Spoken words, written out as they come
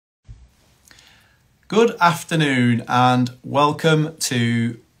Good afternoon and welcome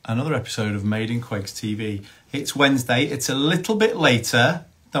to another episode of Made in MIQTV. It's Wednesday. It's a little bit later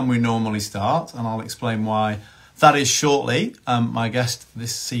than we normally start, and I'll explain why that is shortly. My guest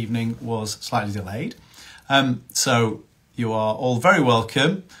this evening was slightly delayed. So you are all very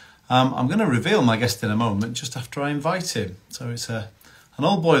welcome. I'm going to reveal my guest in a moment just after I invite him. So it's an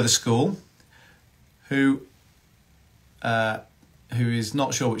old boy of the school who is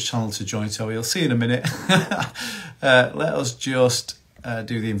not sure which channel to join, so you'll see in a minute. Let us just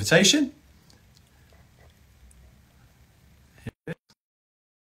do the invitation.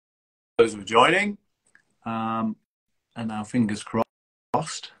 Those who are joining, and now fingers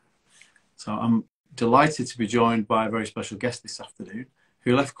crossed. So I'm delighted to be joined by a very special guest this afternoon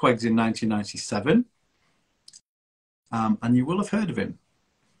who left Queggs in 1997, and you will have heard of him.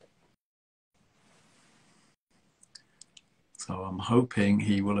 So I'm hoping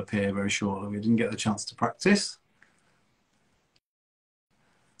he will appear very shortly. We didn't get the chance to practice.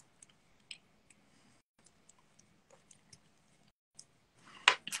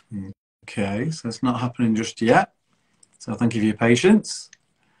 Okay, so it's not happening just yet. So thank you for your patience.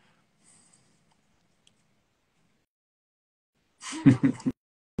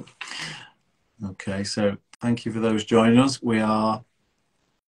 Okay, so thank you for those joining us. We are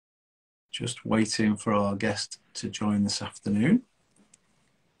just waiting for our guest to join this afternoon.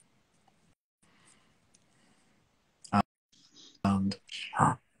 And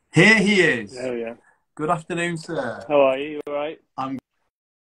here he is. There we are. Good afternoon, sir. How are you? You all right? I'm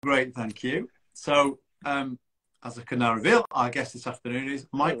great, thank you. So, as I can now reveal, our guest this afternoon is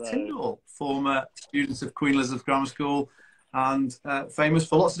Mike Tindall, former student of Queen Elizabeth Grammar School and famous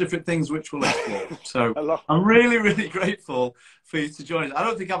for lots of different things which we'll explore. So I'm really, really grateful for you to join us. I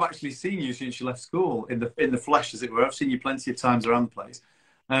don't think I've actually seen you since you left school in the flesh, as it were. I've seen you plenty of times around the place.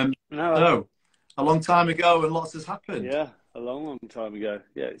 So a long time ago, and lots has happened. Yeah, a long, long time ago.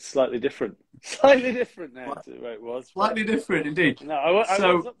 Yeah, it's slightly different. Slightly different now to where it was. Slightly different, indeed. No, I was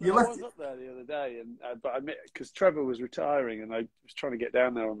up there the other day, and but I admit, because Trevor was retiring, and I was trying to get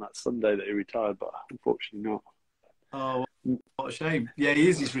down there on that Sunday that he retired, but unfortunately not. Oh, what a shame. Yeah, he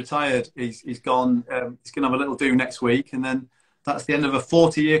is. He's retired. He's gone. He's going to have a little do next week, and then that's the end of a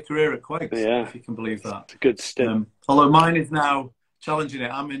 40-year career at Queggs, if you can believe that. It's a good stint. Although mine is now challenging it.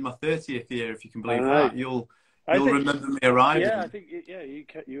 I'm in my 30th year, if you can believe that. You'll remember me arriving. Yeah, I think. Yeah,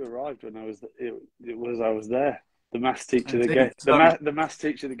 you arrived when I was. I was there. The maths teacher the maths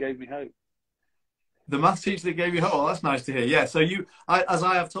teacher that gave me hope. The maths teacher that gave you hope. Oh, that's nice to hear. Yeah. So as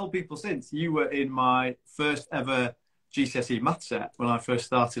I have told people since, you were in my first ever GCSE maths set when I first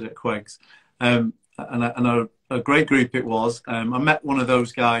started at Queggs, and a great group it was. I met one of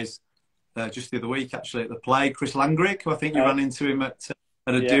those guys just the other week, actually, at the play, Chris Langrick, who I think you ran into him at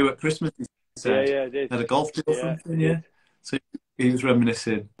a do at Christmas. Yeah, I did. At a golf deal or something, yeah. So he was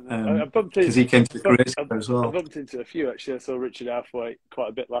reminiscing because he came to the career centre as well. I bumped into a few, actually. I saw Richard Althwaite quite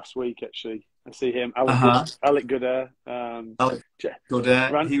a bit last week, actually. I see him. Alec Goodare. Alec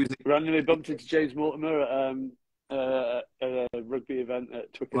Goodare. Randomly bumped into James Mortimer at a rugby event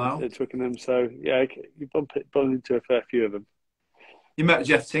at Twickenham. So, yeah, you bump into a fair few of them. You met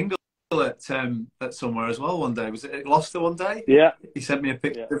Jeff Tindall at somewhere as well one day. Was it at Gloucester one day? Yeah. He sent me a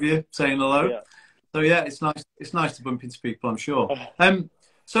picture of you saying hello. Yeah. So yeah, it's nice. It's nice to bump into people, I'm sure.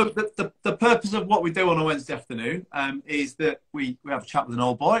 So the purpose of what we do on a Wednesday afternoon is that we have a chat with an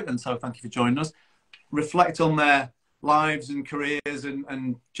old boy, and so thank you for joining us. Reflect on their lives and careers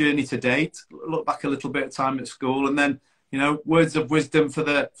and journey to date. Look back a little bit at time at school, and then words of wisdom for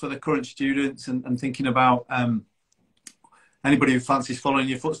the current students, and thinking about anybody who fancies following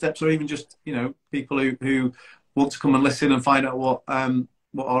your footsteps, or even just people who want to come and listen and find out what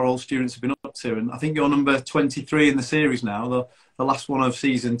our old students have been up to. And I think you're number 23 in the series now, the last one of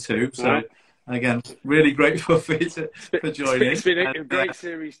season 2. So again, really grateful for you for joining. It's been a great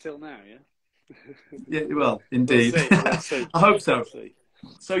series till now, yeah. Yeah, well, indeed. We'll see. I hope so.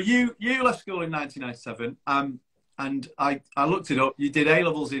 So you left school in 1997. And I looked it up. You did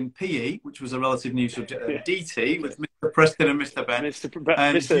A-levels in PE, which was a relative new subject, DT with Mr. Preston and Mr. Ben.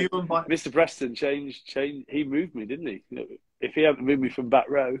 Mr. Preston changed. He moved me, didn't he? If he hadn't moved me from back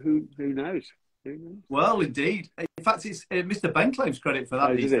row, who knows? Well, indeed. In fact, it's Mr. Ben claims credit for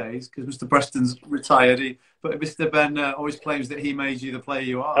that these days, because Mr. Preston's retired. But Mr. Ben always claims that he made you the player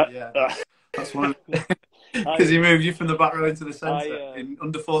you are. That's one. Because he moved you from the back row into the centre in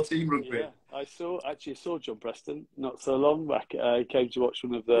under-14 rugby. Yeah. I saw John Preston not so long back. He came to watch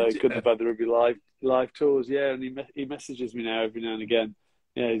one of the Good and Bad the Rugby live tours. Yeah, and he messages me now every now and again.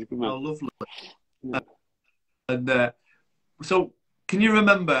 Yeah, he's a good man. Oh, lovely. Yeah. And so can you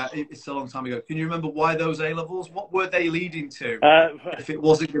remember? It's a long time ago. Can you remember why those A levels? What were they leading to? If it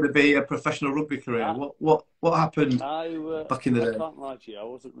wasn't going to be a professional rugby career, what happened back in the day? I can't lie to you. I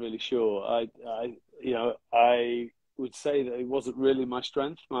wasn't really sure. I would say that it wasn't really my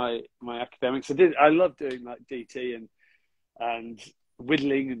strength, my academics. I loved doing like DT and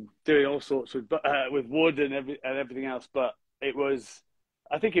whittling and doing all sorts with wood and everything else. But I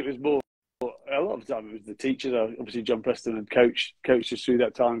think it was more. A lot of the time it was the teachers. Obviously, John Preston had coached us through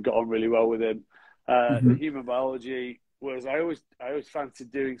that time, got on really well with him. The human biology was I always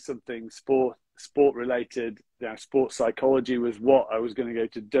fancied doing something sport related. Sports psychology was what I was going to go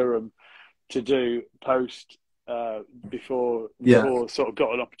to Durham to do post before sort of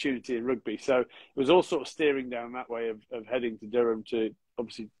got an opportunity in rugby. So it was all sort of steering down that way of heading to Durham to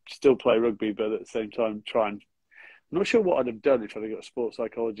obviously still play rugby, but at the same time try and. I'm not sure what I'd have done if I'd got a sports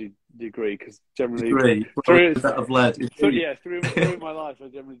psychology degree, because generally through my life I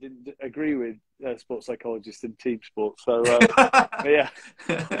generally didn't agree with sports psychologists and team sports. So yeah,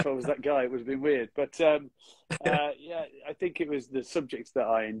 if I was that guy, it would have been weird. But I think it was the subjects that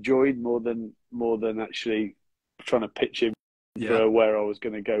I enjoyed more than actually trying to pitch in for where I was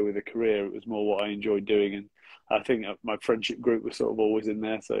going to go with a career. It was more what I enjoyed doing, and I think my friendship group was sort of always in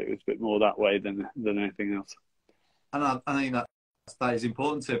there, so it was a bit more that way than anything else. And I think that is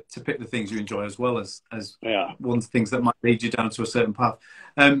important to pick the things you enjoy as well as one of the things that might lead you down to a certain path.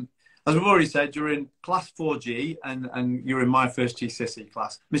 As we've already said, you're in class 4G and you're in my first GCSE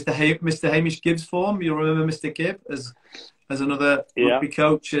class. Mr. Hamish Gibbs form. You'll remember Mr. Gibb as another rugby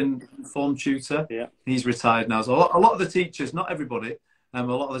coach and form tutor. Yeah. He's retired now. So a lot of the teachers, not everybody, a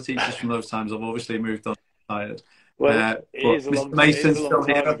lot of the teachers from those times have obviously moved on. Retired. Well, it is a long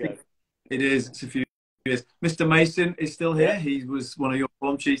time. It is. It's a few years. Mr. Mason is still here. He was one of your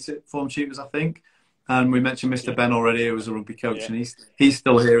form tutors, I think. And we mentioned Mr. Ben already, who was a rugby coach, and he's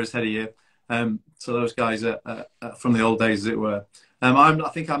still here as head of year. So those guys are from the old days, as it were. I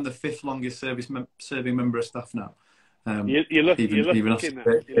think I'm the 5th longest serving member of staff now. You're looking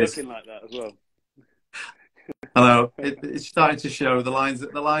like that as well. I know it's starting to show the lines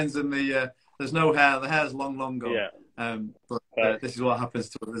and the there's no hair. The hair's long gone. Yeah. But this is what happens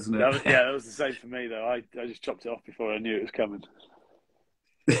to us, isn't it? That was the same for me, though. I just chopped it off before I knew it was coming.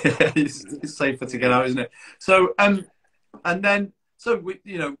 It's safer to get out, isn't it? So,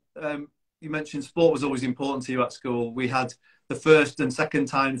 you mentioned sport was always important to you at school. We had the first and second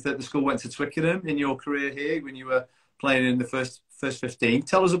times that the school went to Twickenham in your career here when you were playing in the first 15.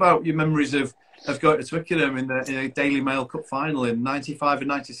 Tell us about your memories of going to Twickenham in a Daily Mail Cup final in 95 and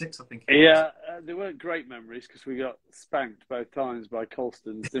 96, I think. Yeah, they weren't great memories because we got spanked both times by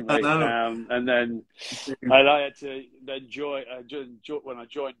Colstons, didn't we? And then I had to then when I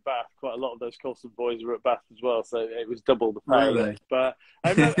joined Bath, quite a lot of those Colston boys were at Bath as well, so it was double the pay. Really? But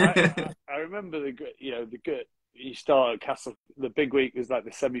I remember the good. You start at Castle. The big week was like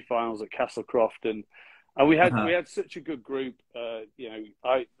the semi-finals at Castlecroft, and we had such a good group.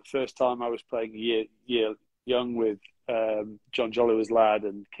 The first time I was playing a year young with John Jolliver's lad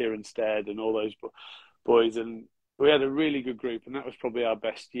and Kieran Stead and all those boys, and we had a really good group, and that was probably our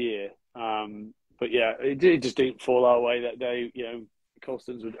best year. But yeah, it just didn't fall our way that day.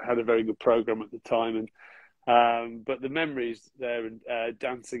 Colstons had a very good program at the time, and but the memories there and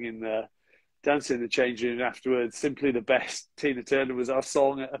dancing in the changing room afterwards, Simply the Best. Tina Turner was our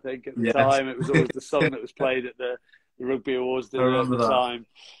song, I think, at the time. It was always the song that was played at the Rugby Awards dinner at the time.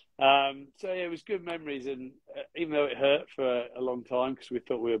 So yeah, it was good memories, and even though it hurt for a long time because we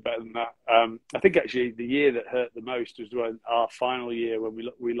thought we were better than that, I think actually the year that hurt the most was when our final year when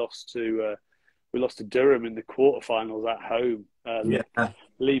we lost to Durham in the quarterfinals at home.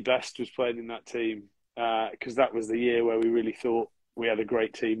 Lee Best was playing in that team because that was the year where we really thought we had a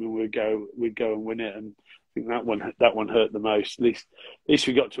great team and we'd go and win it, and I think that one hurt the most. At least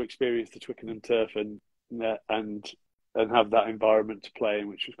we got to experience the Twickenham turf and have that environment to play in,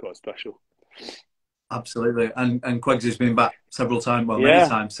 which was quite special. Absolutely, and Queggs has been back several times, many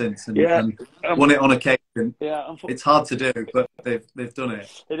times since, and won it on occasion. Yeah, it's hard to do, but they've done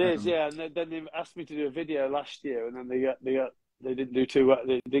it. It is, and then they asked me to do a video last year, and then they didn't do too well.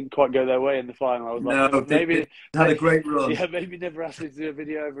 They didn't quite go their way in the final. I was like, they had a great run. Yeah, maybe never ask me to do a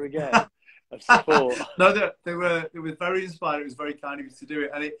video ever again of support. No, they were very inspired. It was very kind of you to do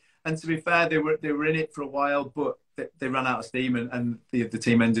it, and to be fair, they were in it for a while, but they ran out of steam, and the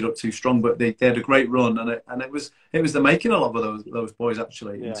team ended up too strong. But they had a great run, and it was the making of a lot of those boys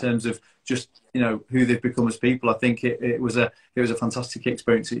actually in terms of just who they've become as people. I think it was a fantastic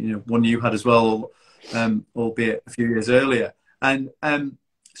experience. One you had as well, albeit a few years earlier. And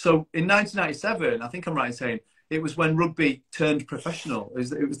so in 1997, I think I'm right in saying it was when rugby turned professional.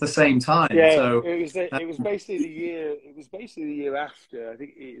 It was the same time. Yeah, so it was basically the year. It was basically the year after. I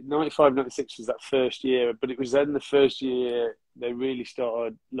think 95, 96 was that first year, but it was then the first year they really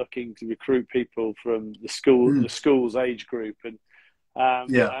started looking to recruit people from the school's age group. And I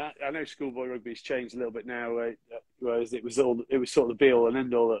know schoolboy rugby's changed a little bit now, whereas it was sort of the be all and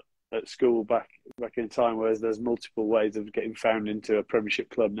end all at school back in time, whereas there's multiple ways of getting found into a Premiership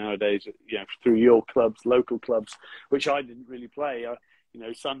club nowadays, through your clubs, local clubs, which I didn't really play.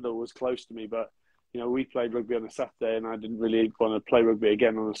 Tindall was close to me, but we played rugby on a Saturday, and I didn't really want to play rugby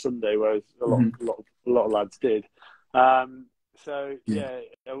again on a Sunday, whereas a lot of lads did.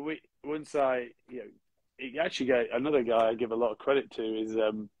 Once I actually got another guy I give a lot of credit to is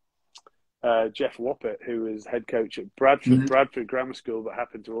Jeff Woppett, who was head coach at Bradford Grammar School, but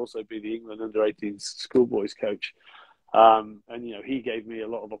happened to also be the England under-18s schoolboys coach. And he gave me a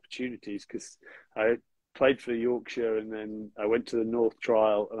lot of opportunities because I played for Yorkshire, and then I went to the North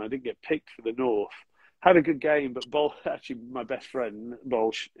trial, and I didn't get picked for the North. Had a good game, but actually my best friend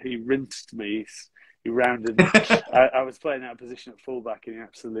Bolsh, he rinsed me. He rounded. I was playing out of position at fullback, and he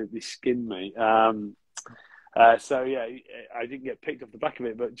absolutely skinned me. I didn't get picked off the back of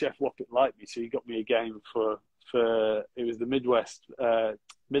it, but Jeff Woppett liked me, so he got me a game for it was the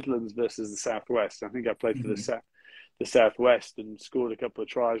Midlands versus the Southwest. I think I played for the Southwest and scored a couple of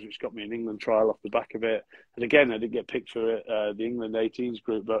tries, which got me an England trial off the back of it. And again, I didn't get picked for the England 18s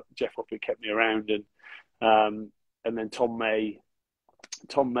group, but Jeff Woppett kept me around. And then Tom May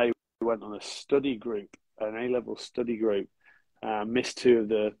went on a study group, an A-level study group, missed 2 of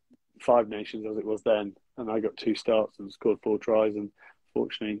the 5 nations as it was then, and I got 2 starts and scored 4 tries, and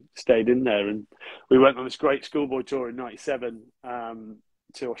fortunately stayed in there. And we went on this great schoolboy tour in '97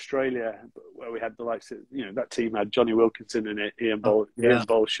 to Australia, where we had the likes of, that team had Johnny Wilkinson in it, Ian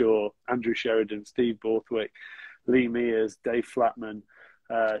Bolshaw, Andrew Sheridan, Steve Borthwick, Lee Mears, Dave Flatman,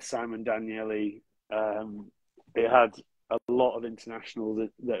 Simon Daniele. It had a lot of internationals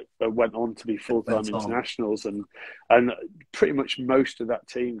that went on to be full-time internationals, and pretty much most of that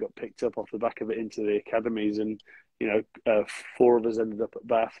team got picked up off the back of it into the academies, and 4 of us ended up at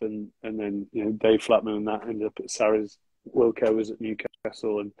Bath, and then Dave Flatman and that ended up at Sarries. Wilco was at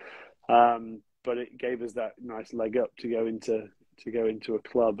Newcastle, and but it gave us that nice leg up to go into a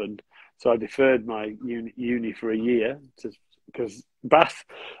club. And so I deferred my uni for a year because Bath,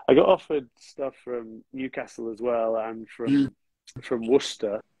 I got offered stuff from Newcastle as well, and from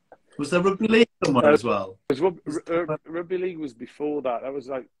Worcester. Was there rugby league somewhere as well? Rugby league was before that. That was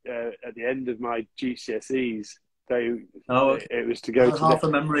like at the end of my GCSEs. It was to go to half a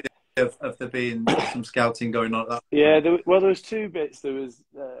memory of there being some scouting going on at that. Yeah, there was 2 bits. There was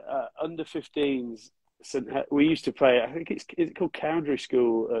under 15s. We used to play. I think it's called Cowdray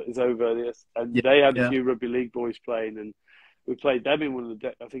School. Is over there, and they had a few rugby league boys playing, and we played them in one of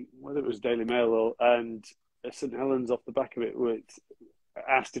the. I think whether it was Daily Mail and St Helens off the back of it.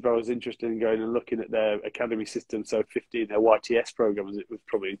 Asked if I was interested in going and looking at their academy system. So 15, their YTS program, as it was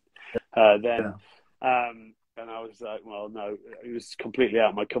probably then. Yeah. And I was like, well, no, it was completely out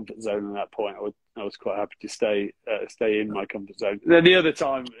of my comfort zone at that point. I was quite happy to stay in my comfort zone. And then the other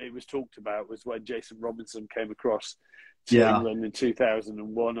time it was talked about was when Jason Robinson came across to England in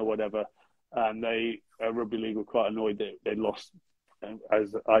 2001 or whatever, and Rugby League were quite annoyed that they lost.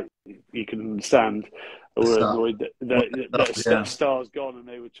 You can understand, were annoyed that Star's gone, and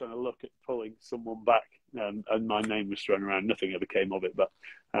they were trying to look at pulling someone back. And my name was thrown around. Nothing ever came of it, but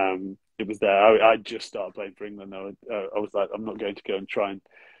it was there. I just started playing for England, though. I was like, I'm not going to go and try and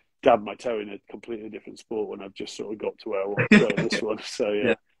dab my toe in a completely different sport when I've just sort of got to where I want to go in this one. So,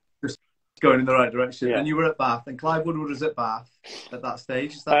 yeah. Just going in the right direction. Yeah. And you were at Bath, and Clive Woodward was at Bath at that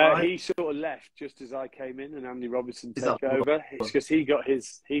stage, is that right? He sort of left just as I came in, and Andy Robinson took over. It's because he got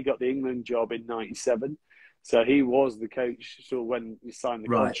the England job in '97. So he was the coach sort of when he signed the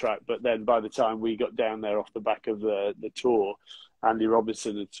contract, but then by the time we got down there off the back of the tour, Andy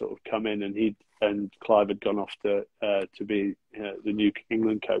Robinson had sort of come in, and Clive had gone off to be the new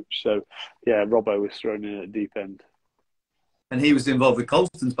England coach. So yeah, Robbo was thrown in at the deep end. And he was involved with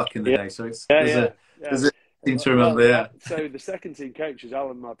Colston's back in the day, so there's a thing to remember. So the second team coach was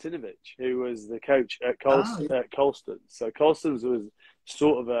Alan Martinovich, who was the coach at Colston. So Colston's was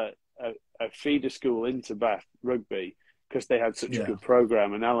sort of a feeder school into Bath rugby because they had such a good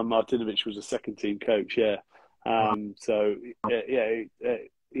program, and Alan Martinovich was a second team coach.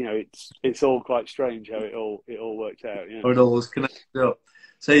 It's all quite strange how it all worked out. How it all was connected up.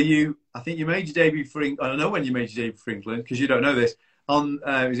 So I think you made your debut for England. I don't know when you made your debut for England because you don't know this.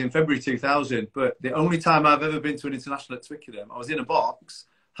 It was in February 2000, but the only time I've ever been to an international at Twickenham, I was in a box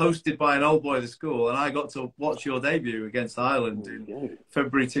hosted by an old boy of the school, and I got to watch your debut against Ireland in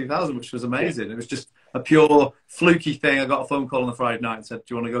February 2000, which was amazing. It was just a pure fluky thing. I got a phone call on the Friday night and said,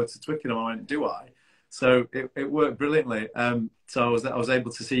 "Do you want to go to Twickenham?" I went, "Do I?" So it worked brilliantly. So I was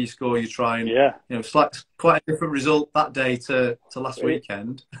able to see you score your try, and it's like quite a different result that day to last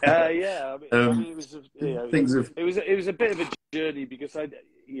weekend. Yeah, I mean, it was it was a bit of a journey because I'd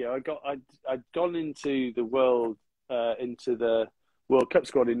gone into the World Cup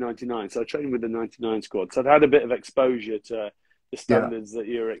squad in '99, so I trained with the '99 squad. So I'd had a bit of exposure to the standards that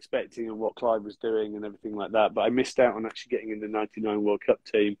you were expecting and what Clive was doing and everything like that. But I missed out on actually getting in the '99 World Cup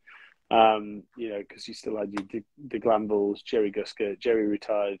team. Because you still had the Glanvilles, Jerry Guskett. Jerry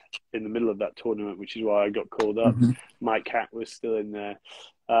retired in the middle of that tournament, which is why I got called up. Mike Catt was still in there.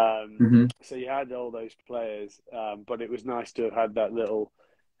 So you had all those players, but it was nice to have had that little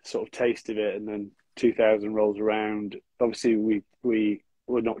sort of taste of it. And then 2000 rolls around. Obviously, we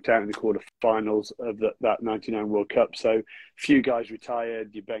were knocked out in the quarterfinals of that '99 World Cup. So a few guys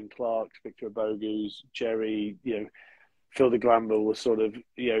retired. Your Ben Clark, Victor Abogus, Jerry. Phil de Glanville was sort of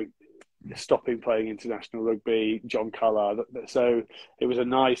stopping playing international rugby, John Collard. So it was a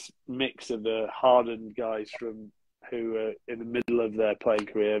nice mix of the hardened guys who were in the middle of their playing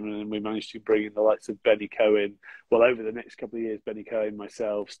career, and then we managed to bring in the likes of Benny Cohen. Well, over the next couple of years, Benny Cohen,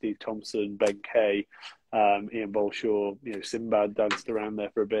 myself, Steve Thompson, Ben Kay, Ian Bolshaw, Sinbad danced around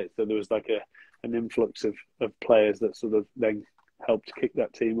there for a bit. So there was like an influx of players that sort of then helped kick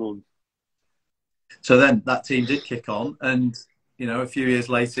that team on. So then that team did kick on, and a few years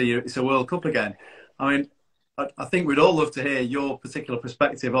later, it's a World Cup again. I mean, I think we'd all love to hear your particular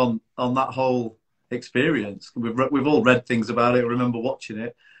perspective on that whole experience. We've all read things about it. I remember watching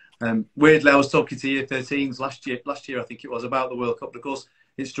it. Weirdly, I was talking to year 13s last year, I think it was, about the World Cup. Of course,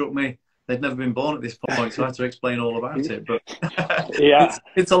 it struck me they'd never been born at this point, so I had to explain all about it. But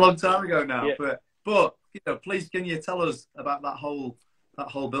it's a long time ago now. Yeah. But please, can you tell us about that whole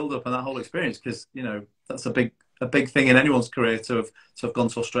build-up and that whole experience? Because that's a big thing in anyone's career to have gone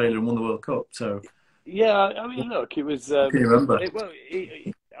to Australia and won the World Cup. So I mean, look, it was. Can you remember?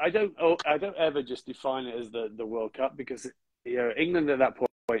 I don't ever just define it as the World Cup, because England at that point,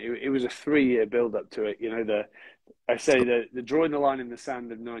 it was a 3-year build-up to it. The drawing the line in the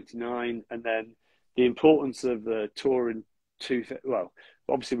sand of '99, and then the importance of the tour in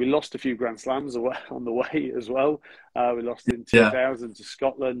obviously we lost a few Grand Slams on the way as well. We lost in 2000 to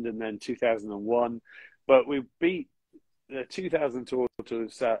Scotland, and then 2001. But we beat the 2000 tour to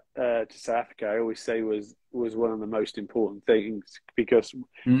South Africa. I always say was one of the most important things, because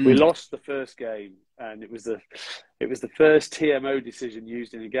we lost the first game, and it was the first TMO decision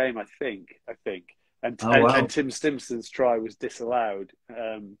used in a game. I think, and Tim Stimpson's try was disallowed.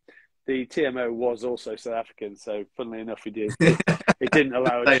 The TMO was also South African, so funnily enough, it didn't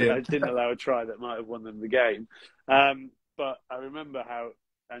allow a try that might have won them the game. But I remember how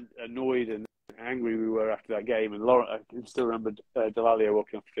annoyed and angry we were after that game, and I can still remember Delalia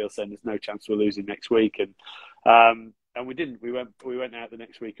walking off the field saying there's no chance we're losing next week, and we didn't. We went out the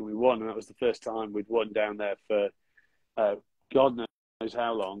next week and we won, and that was the first time we'd won down there for God knows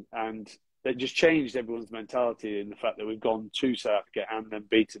how long, and it just changed everyone's mentality in the fact that we've gone to South Africa and then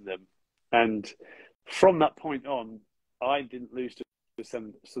beaten them. And from that point on, I didn't lose to the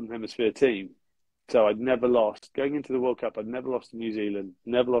Southern Hemisphere team. So I'd never lost. Going into the World Cup, I'd never lost to New Zealand,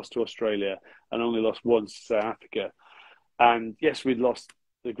 never lost to Australia, and only lost once to South Africa. And yes, we'd lost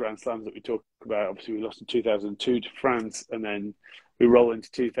the Grand Slams that we talked about. Obviously, we lost in 2002 to France, and then we roll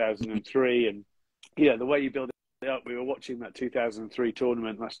into 2003. And the way you build it up, we were watching that 2003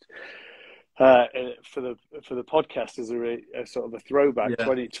 tournament last for the podcast as a sort of a throwback,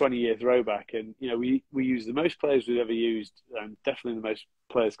 20-year throwback. And we used the most players we've ever used, and definitely the most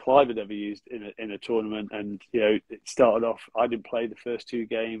players Clive had ever used in a tournament. And it started off, I didn't play the first 2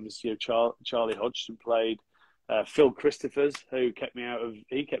 games. Charlie Hodgson played. Phil Christophers, who kept me out of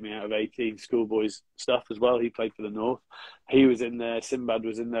 18 schoolboys stuff as well. He played for the North. He was in there. Sinbad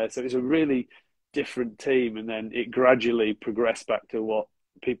was in there. So it was a really different team. And then it gradually progressed back to what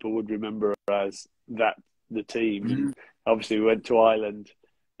people would remember as the team. And obviously we went to Ireland.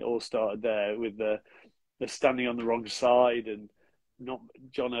 It all started there with the standing on the wrong side and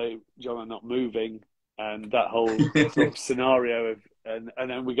Jono not moving, and that whole sort of scenario and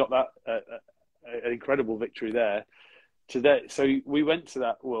then we got that an incredible victory there today. So we went to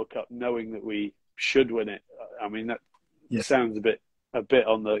that World Cup knowing that we should win it. I mean, that sounds a bit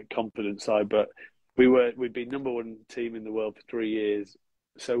on the confident side, but we'd been number 1 team in the world for 3 years,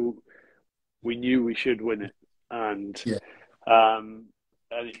 so we knew we should win it. And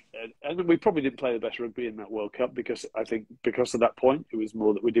and we probably didn't play the best rugby in that World Cup because I think because of that point, it was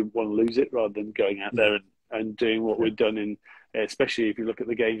more that we didn't want to lose it rather than going out there and doing what we'd done in, especially if you look at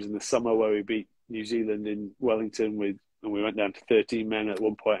the games in the summer where we beat New Zealand in Wellington and we went down to 13 men at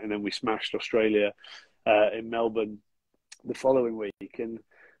one point, and then we smashed Australia in Melbourne the following week, and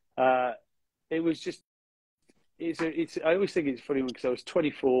it was just I always think it's funny because I was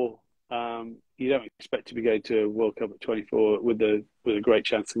 24. You don't expect to be going to a World Cup at 24 with a great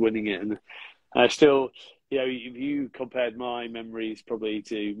chance of winning it, and I still, if you compared my memories probably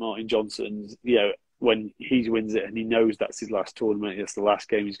to Martin Johnson's, when he wins it and he knows that's his last tournament, that's the last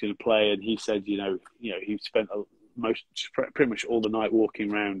game he's going to play, and he said, he spent pretty much all the night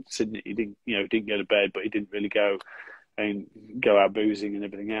walking around Sydney. He didn't go to bed, but he didn't really go out boozing and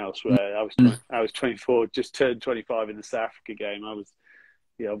everything else. Where I was 24, just turned 25 in the South Africa game.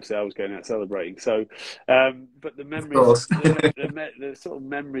 Obviously I was going out celebrating. So, but the memories, the sort of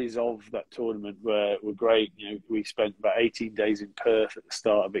memories of that tournament were great. We spent about 18 days in Perth at the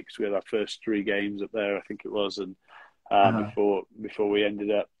start of it because we had our first 3 games up there, I think it was, and before we ended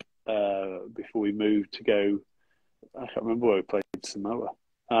up, before we moved to go, I can't remember where we played, Samoa.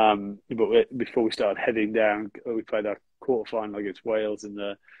 But before we started heading down, we played our quarterfinal against Wales in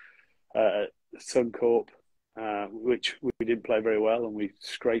the Suncorp. Which we didn't play very well, and we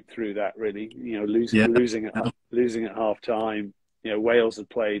scraped through that. Really, losing at half time. Wales had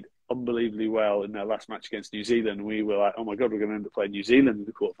played unbelievably well in their last match against New Zealand, and we were like, "Oh my god, we're going to end up playing New Zealand in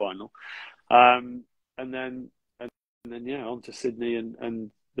the quarterfinal." And then on to Sydney,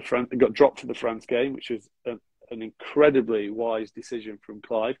 and got dropped for the France game, which was an incredibly wise decision from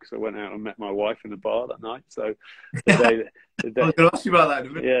Clive, because I went out and met my wife in a bar that night. So the day I was going to ask you about that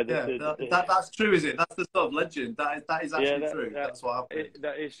in a minute. That's true, is it? That's the sort of legend. That is actually true. That's what happened.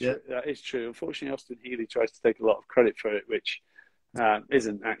 That is true. That is true. Unfortunately, Austin Healey tries to take a lot of credit for it, which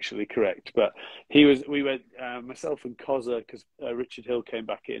isn't actually correct. But we went, myself and Cozza, because Richard Hill came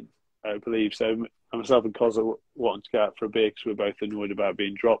back in, I believe. So myself and Cozza wanted to go out for a beer because we were both annoyed about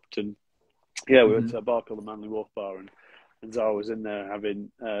being dropped. And we went to a bar called the Manly Wharf Bar, and Zara was in there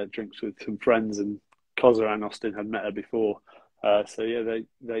having drinks with some friends, and Cozza and Austin had met her before. I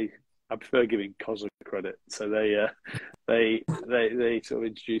prefer giving Cozza credit. So they sort of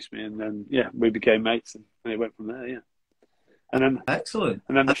introduced me, and then we became mates, and it went from there. And then excellent.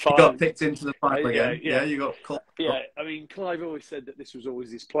 And then you got picked into the final again. You got caught. I mean, Clive always said that this was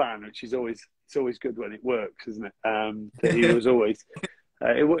always his plan, which is always good when it works, isn't it? That he was always.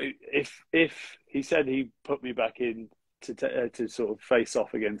 If he said he put me back in to sort of face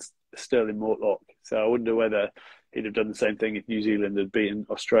off against Sterling Mortlock, so I wonder whether he'd have done the same thing if New Zealand had beaten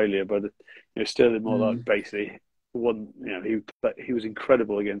Australia. But Sterling Mortlock basically won. He was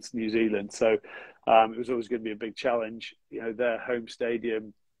incredible against New Zealand, so it was always going to be a big challenge. Their home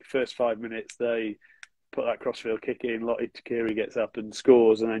stadium, first 5 minutes they put that crossfield kick in, Lottie Takiri gets up and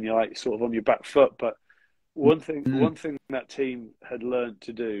scores, and then you're like sort of on your back foot, but. One thing that team had learned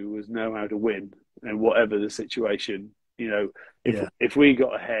to do was know how to win, and whatever the situation, if we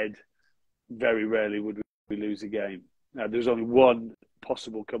got ahead, very rarely would we lose a game. Now, there's only one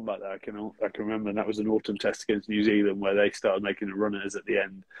possible comeback that I can remember, and that was an autumn test against New Zealand where they started making the runners at the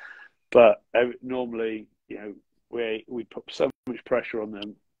end. But normally, we put so much pressure on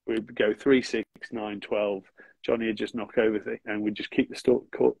them. We'd go 3-6, 9-12. Johnny would just knock over, and we'd just keep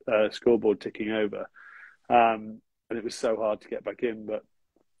the scoreboard ticking over. And it was so hard to get back in, but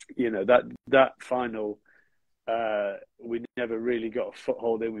that final, we never really got a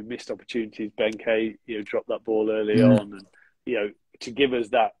foothold in. We missed opportunities. Ben Kay, dropped that ball early on, and to give us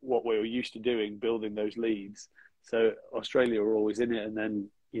that what we were used to doing, building those leads. So Australia were always in it, and then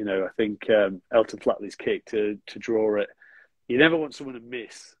I think Elton Flatley's kick to draw it. You never want someone to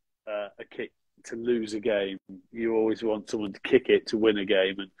miss a kick to lose a game. You always want someone to kick it to win a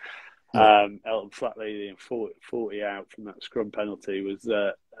game, and. Elton Flatley 40 out from that scrum penalty was,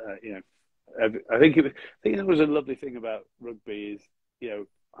 I think that was a lovely thing about rugby is,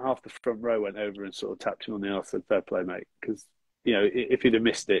 half the front row went over and sort of tapped him on the arse and said, "Fair play, mate," because if he'd have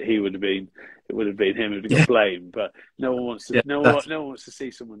missed it, it would have been him who'd have got blamed. But no one wants to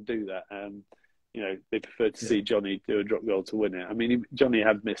see someone do that. They prefer to see Johnny do a drop goal to win it. I mean, Johnny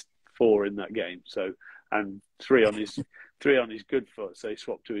had missed 4 in that game, and 3 on his good foot, so he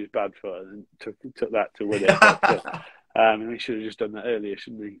swapped to his bad foot and took that to win it. But he should have just done that earlier,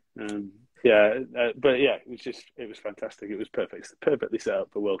 shouldn't he? But it was fantastic. It was perfectly set up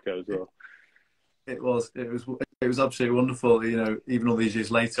for Wilco as well. It was absolutely wonderful. Even all these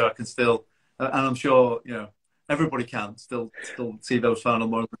years later, I can still, and I'm sure everybody can still see those final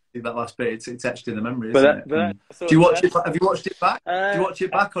moments, see that last bit. It's etched in the memory, isn't it? Do you watch it? Have you watched it back? Do you watch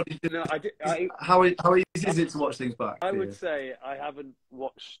it back, or no? How easy is it to watch things back? I would say I haven't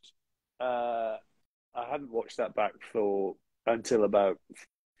watched. I hadn't watched that back until about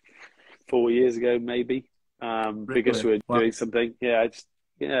 4 years ago, maybe, really? Because we were doing something. Yeah,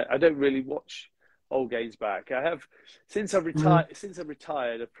 I don't really watch old games back. I have since I've retired. Since I've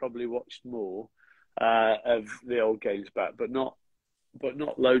retired, I've probably watched more of the old games back, but not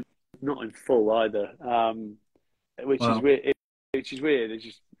load, not in full either. Which is weird. Which is weird. It's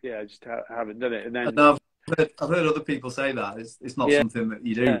just I just haven't done it. And then I've heard other people say that it's not something that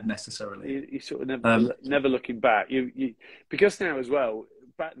you do necessarily. You sort of never looking back. You because now as well.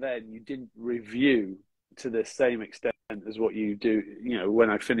 Back then, you didn't review to the same extent as what you do. You know, when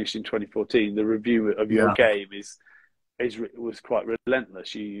I finished in 2014, the review of your game was quite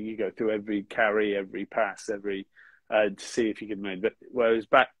relentless. You go through every carry, every pass, to see if you can make. But whereas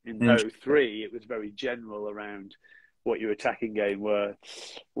back in 2003, it was very general around what your attacking game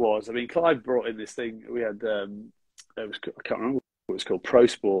was. I mean, Clive brought in this thing. We had I can't remember what it was called, Pro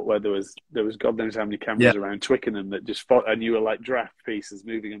Sport, where there was God knows how many cameras around Twickenham that just and you were like draft pieces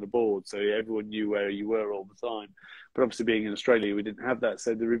moving on the board, so everyone knew where you were all the time. But obviously, being in Australia, we didn't have that,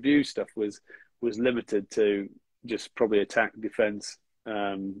 so the review stuff was limited to just probably attack, defence,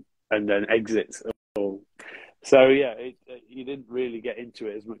 and then exits. So you didn't really get into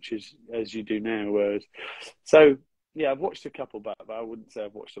it as much as you do now. Whereas, I've watched a couple back, but I wouldn't say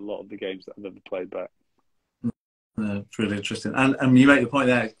I've watched a lot of the games that I've ever played back. It's really interesting, and you make the point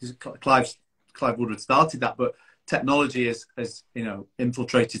there because Clive Woodward started that, but technology has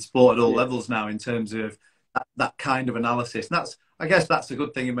infiltrated sport at all levels now in terms of that kind of analysis. And I guess that's a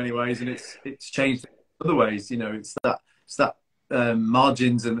good thing in many ways, and it's changed in other ways. It's that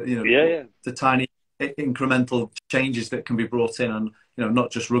margins and the tiny incremental changes that can be brought in, and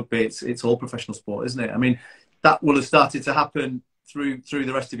not just rugby. It's all professional sport, isn't it? I mean, that will have started to happen through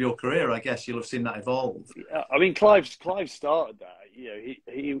the rest of your career. I guess you'll have seen that evolve. Yeah, I mean, Clive started that.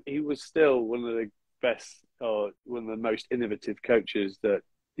 He was still one of the best, or one of the most innovative coaches that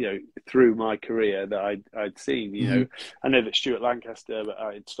through my career that I'd seen. I know that Stuart Lancaster, but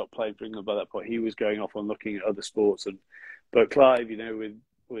I had stopped playing for England by that point. He was going off on looking at other sports, but Clive,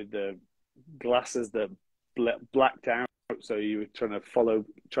 with the glasses that blacked out, so you were trying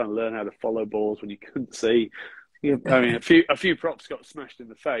to learn how to follow balls when you couldn't see. I mean, a few props got smashed in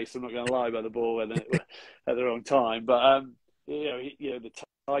the face. I'm not going to lie about the ball at the wrong time, but the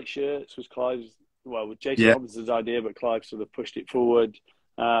tight shirts was Clive's. Well, with Jason Robinson's idea, but Clive sort of pushed it forward.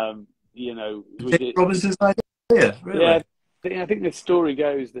 Jason Robinson's idea, really? Yeah, I think the story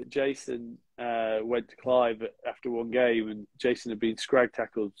goes that Jason went to Clive after one game, and Jason had been scrag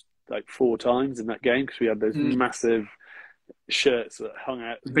tackled like 4 times in that game because we had those massive shirts that hung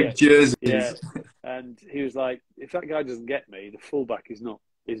out, big jerseys. Yeah, and he was like, if that guy doesn't get me, the fullback is not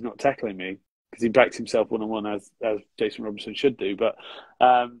tackling me, because he backed himself one-on-one as Jason Robinson should do. But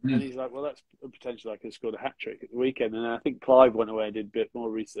and he's like, well, that's a potential I could have scored a hat-trick at the weekend. And I think Clive went away and did a bit more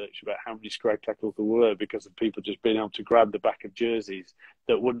research about how many scrag tackles there were because of people just being able to grab the back of jerseys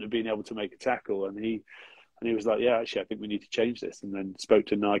that wouldn't have been able to make a tackle. And he was like, yeah, actually, I think we need to change this. And then spoke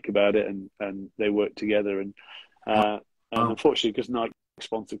to Nike about it, and they worked together. And unfortunately, because Nike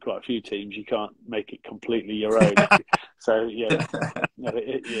sponsored quite a few teams, you can't make it completely your own. So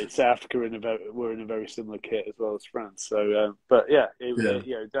South Africa were in a very similar kit as well as France. So, but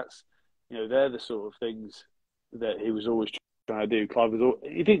that's they're the sort of things that he was always trying to do. Clive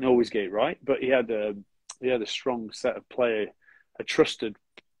he didn't always get it right, but he had a strong set of a trusted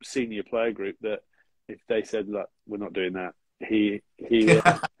senior player group that if they said, look, we're not doing that, he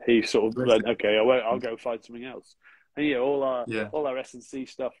sort of went, okay, I'll go find something else. And all our S&C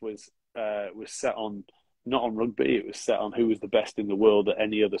stuff was set on, not on rugby. It was set on who was the best in the world at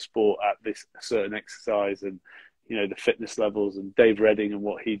any other sport at this certain exercise, and the fitness levels, and Dave Redding and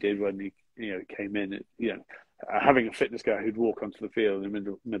what he did when he came in. Having a fitness guy who'd walk onto the field in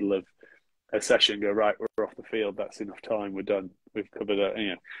the middle of a session, go, right, we're off the field. That's enough time. We're done. We've covered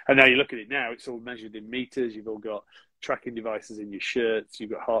it. And now you look at it now. It's all measured in meters. You've all got tracking devices in your shirts.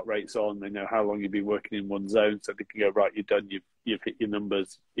 You've got heart rates on. They know how long you've been working in one zone, so they can go, right, you're done. You've hit your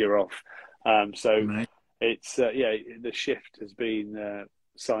numbers. You're off. It's the shift has been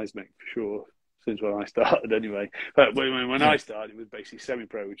seismic for sure since when I started anyway. But when I started, it was basically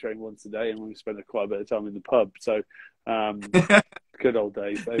semi-pro. We trained once a day, and we spent quite a bit of time in the pub. So good old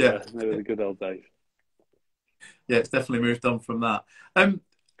days. They were the good old days. Yeah, it's definitely moved on from that.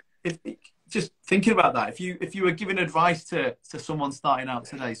 Just thinking about that, if you were giving advice to someone starting out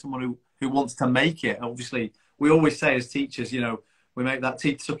today, someone who wants to make it, obviously we always say as teachers, you know, we make that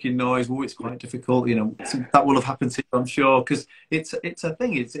teeth sucking noise. Oh, it's quite difficult. You know, that will have happened to you, I'm sure, because it's a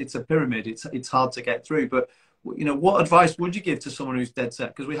thing. It's a pyramid. It's hard to get through. But you know, what advice would you give to someone who's dead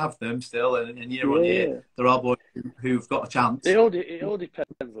set? Because we have them still, and year on year, there are boys who've got a chance. It all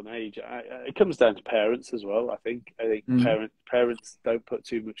depends on age. It comes down to parents as well. I think parents don't put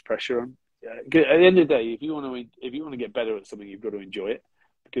too much pressure on. At the end of the day, if you want to get better at something, you've got to enjoy it.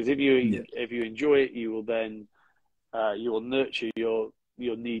 Because if you enjoy it, you will then you will nurture your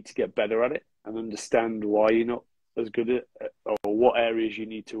need to get better at it and understand why you're not as good at it, or what areas you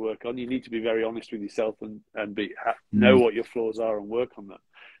need to work on. You need to be very honest with yourself and know what your flaws are and work on them.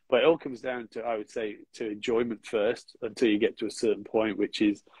 But it all comes down to, I would say, to enjoyment first until you get to a certain point, which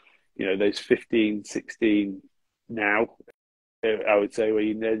is, you know, those 15, 16 now, I would say, where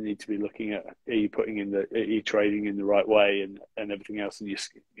you then need to be looking at, are you training in the right way and everything else, and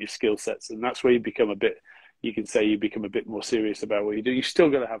your skill sets. And that's where you become a bit more serious about what you do. You've still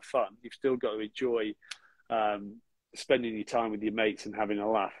got to have fun. You've still got to enjoy spending your time with your mates and having a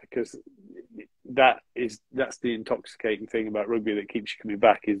laugh, because that's the intoxicating thing about rugby that keeps you coming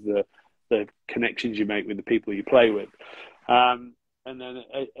back, is the connections you make with the people you play with. And then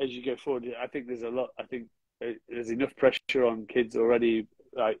as you go forward, I think there's enough pressure on kids already.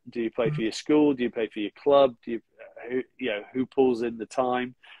 Like, do you play for your school? Do you play for your club? Who pulls in the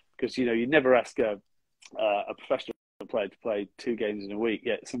time? Because, you know, you never ask a professional player to play 2 games in a week,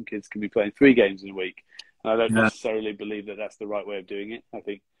 yet some kids can be playing 3 games in a week. And I don't necessarily believe that that's the right way of doing it. I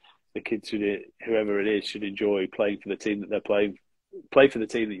think the kids whoever it is, should enjoy playing for the team that they're playing. Play for the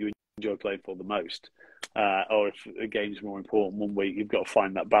team that you enjoy playing for the most. Or if a game's more important one week, you've got to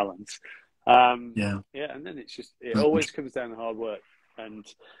find that balance. And then it always comes down to hard work, and,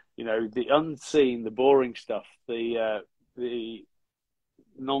 you know, the unseen, the boring stuff, the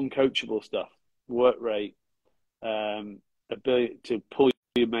non-coachable stuff, work rate, ability to pull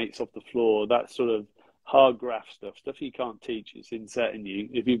your mates off the floor, that sort of hard graft stuff you can't teach. It's inset in you.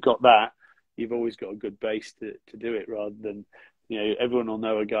 If you've got that, you've always got a good base to do it, rather than, you know, everyone will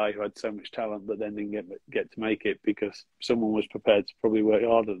know a guy who had so much talent but then didn't get to make it because someone was prepared to probably work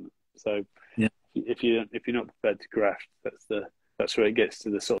harder than them. So if you're not prepared to graft, that's where it gets to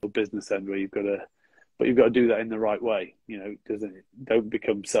the sort of business end, where you've got to do that in the right way. You know, don't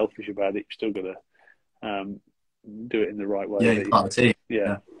become selfish about it. You've still got to do it in the right way. Yeah, you're part of the team.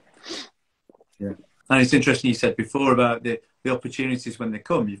 Yeah. And it's interesting you said before about the opportunities when they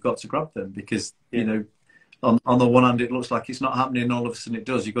come. You've got to grab them, because you know, on the one hand, it looks like it's not happening, and all of a sudden it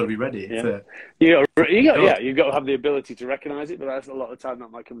does. You've got to be ready. You've got to have the ability to recognise it, but that's a lot of time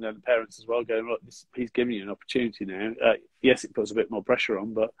that might come down to parents as well, going, look, he's giving you an opportunity now. Yes, it puts a bit more pressure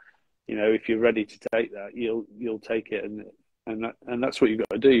on, but, you know, if you're ready to take that, you'll take it, and that's what you've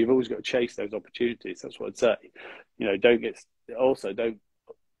got to do. You've always got to chase those opportunities. That's what I'd say. You know, don't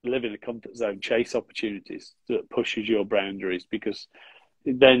live in a comfort zone. Chase opportunities that pushes your boundaries, because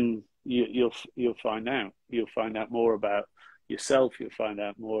then you'll find out more about yourself. You'll find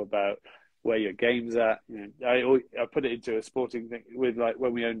out more about where your game's at. You know, I put it into a sporting thing with, like,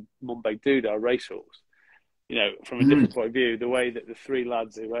 when we owned Mumbai Dude, our racehorse. You know, from a different point of view, the way that the 3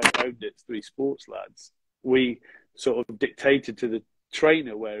 lads who owned it, 3 sports lads, we sort of dictated to the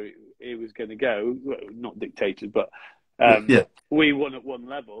trainer where he was going to go. Well, not dictated, but we won at one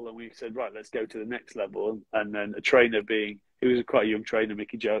level, and we said, right, let's go to the next level. And then a trainer he was quite a young trainer,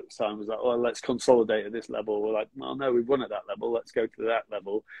 Mickey Joe at the time, was like, well, let's consolidate at this level. We're like, well, no, we've won at that level. Let's go to that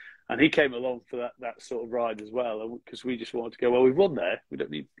level. And he came along for that sort of ride as well, because we just wanted to go, well, we've won there. We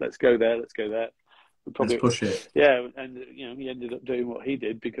don't need, let's go there. Let's push it. Yeah, and, you know, he ended up doing what he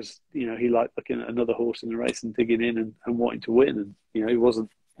did because, you know, he liked looking at another horse in the race and digging in and wanting to win. And, you know, he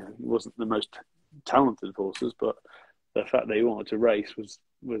wasn't the most talented of horses, but the fact that he wanted to race was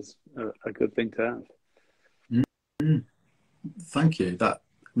a good thing to have. Mm-hmm. Thank you.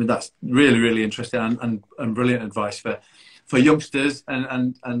 That's really, really interesting and brilliant advice for youngsters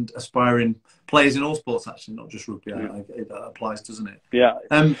and aspiring players in all sports, actually, not just rugby. That applies, doesn't it? Yeah.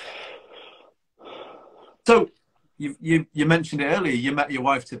 So you mentioned it earlier. You met your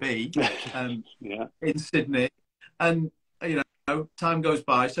wife to be in Sydney, and, you know, time goes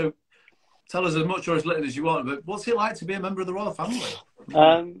by. So tell us as much or as little as you want, but what's it like to be a member of the royal family?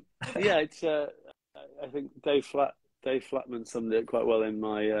 It's I think Dave Flatman summed it quite well in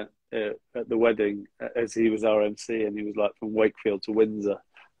my at the wedding, as he was our MC, and he was like, from Wakefield to Windsor.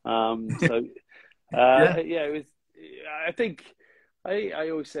 It was. I think I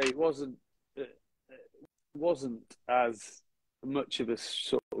always say it wasn't as much of a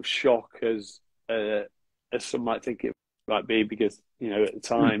sort of shock as some might think it might be, because, you know, at the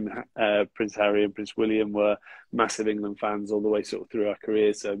time, Prince Harry and Prince William were massive England fans all the way sort of through our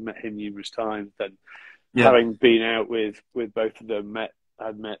careers. So I met him numerous times. Then, having been out with both of them,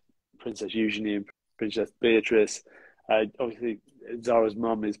 I'd met Princess Eugenie and Princess Beatrice. Obviously, Zara's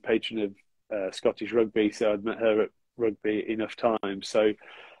mum is patron of Scottish rugby, so I'd met her at rugby enough times. So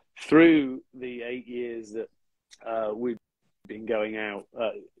through the 8 years that we've been going out,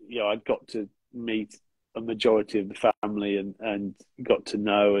 you know, I'd got to meet a majority of the family and got to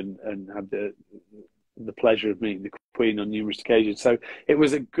know and have the pleasure of meeting the Queen on numerous occasions. So it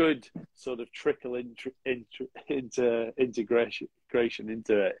was a good sort of trickle integration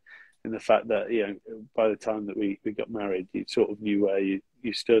into it, in the fact that, you know, by the time that we got married, you sort of knew where you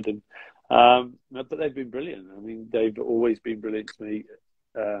stood. And but they've been brilliant. I mean, they've always been brilliant to me.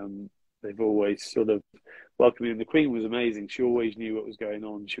 They've always sort of welcomed me. And the Queen was amazing. She always knew what was going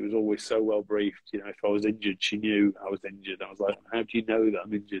on. She was always so well briefed. You know, if I was injured, she knew I was injured. I was like, how do you know that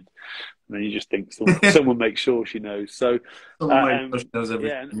I'm injured? And then you just think someone makes sure she knows. So, knows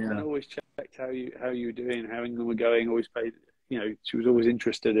everything. And always checked how you were doing, how England were going. Always paid. You know, she was always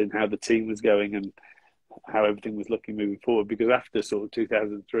interested in how the team was going and how everything was looking moving forward. Because after sort of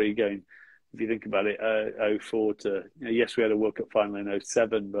 2003, going, if you think about it, 04 to, you know, yes, we had a World Cup final in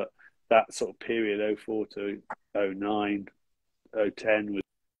 07, but that sort of period, 04 to 09, 010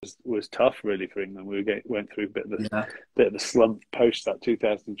 was tough really for England. We went through a bit of a slump post that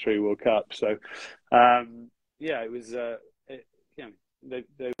 2003 World Cup. So, it was, you know,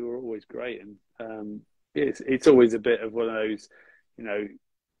 they were always great. And it's always a bit of one of those, you know,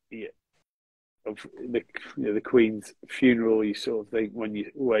 of the Queen's funeral. You sort of think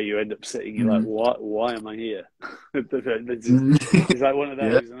where you end up sitting, you're like, why am I here? It's like one of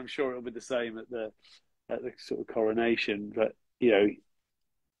those, and I'm sure it'll be the same at the sort of coronation. But, you know,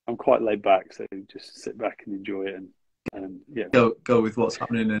 I'm quite laid back, so just sit back and enjoy it, and go with what's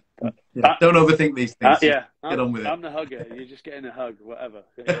happening. And, don't overthink these things. Get on with it. I'm the hugger. You're just getting a hug, whatever.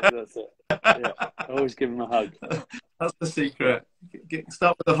 That's it. Always give them a hug. That's the secret.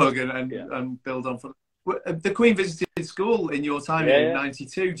 Start with a hug and build on from. The Queen visited school in your time in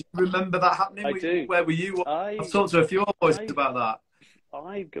 '92. Do you remember that happening? I do. Where were you? I've talked to a few boys about that.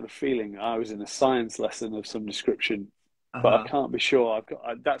 I've got a feeling I was in a science lesson of some description, but I can't be sure.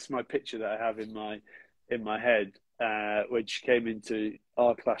 That's my picture that I have in my head, which came into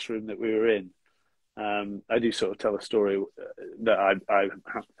our classroom that we were in. I do sort of tell a story that I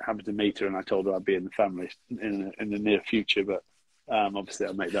happened to meet her, and I told her I'd be in the family in the near future, but obviously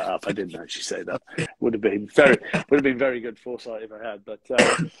I made that up. I didn't actually say that. Would have been very good foresight if I had. But so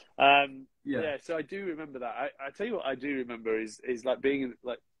I do remember that. I tell you what I do remember is like being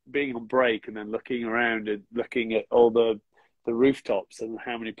on break and then looking around and looking at all the rooftops and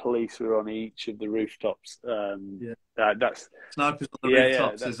how many police were on each of the rooftops. That's snipers on the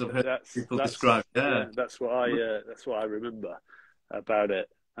rooftops, as I've heard people describe. That's what I remember about it.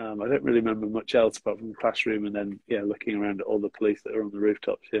 I don't really remember much else apart from the classroom and then looking around at all the police that are on the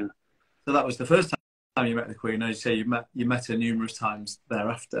rooftops. So that was the first time you met the Queen. As you say, you met her numerous times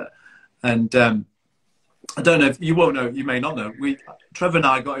thereafter, and I don't know if you won't know, you may not know. Trevor and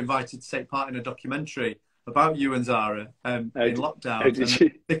I got invited to take part in a documentary about you and Zara in lockdown.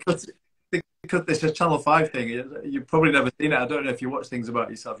 Because this is a Channel 5 thing. You've probably never seen it. I don't know if you watch things about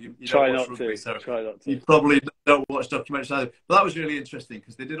yourself. You try not to. You probably don't watch documentaries either. But that was really interesting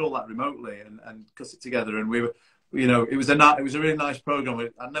because they did all that remotely and cut it together. And we were, it was a really nice program.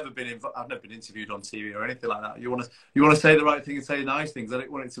 I've never been interviewed on TV or anything like that. You want to say the right thing and say nice things. I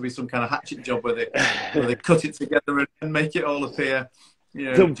didn't want it to be some kind of hatchet job where they cut it together and make it all appear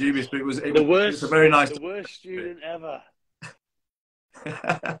dubious. But it was a very nice. The worst student ever.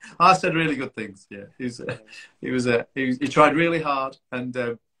 I said really good things. Yeah, he tried really hard,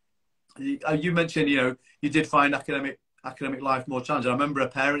 and you mentioned you did find academic life more challenging. I remember a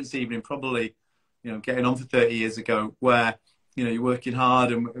parents' evening, probably getting on for 30 years ago, where you're working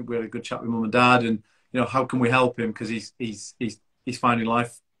hard, and we had a good chat with mum and dad, and how can we help him because he's finding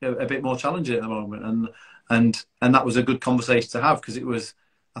life a bit more challenging at the moment, and that was a good conversation to have because it was,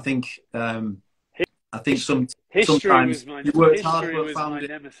 I think sometimes you worked hard but found it.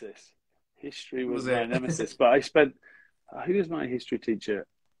 Nemesis. History was my nemesis. But I spent. Who was my history teacher?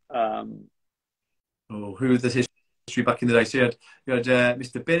 Who was the history back in the day? So you had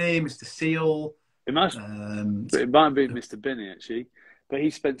Mr. Binney, Mr. Seal. It might be Mr. Binney actually, but he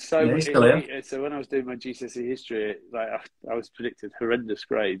spent so much. So when I was doing my GCSE history, I was predicted horrendous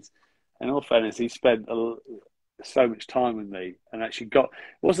grades. In all fairness, he spent so much time with me and actually it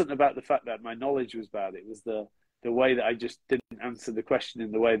wasn't about the fact that my knowledge was bad. It was the way that I just didn't answer the question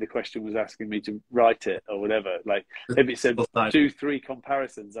in the way the question was asking me to write it or whatever. Like if it said do 3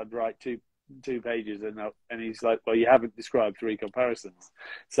 comparisons, I'd write two pages, and he's like, well, you haven't described 3 comparisons.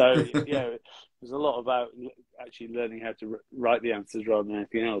 So yeah, there's a lot about actually learning how to write the answers rather than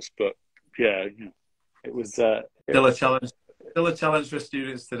anything else. But yeah, it was still a challenge. Still a challenge for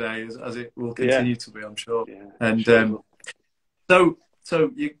students today, as it will continue to be, I'm sure. Yeah, and sure.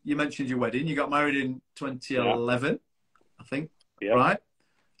 So you mentioned your wedding. You got married in 2011, I think, right?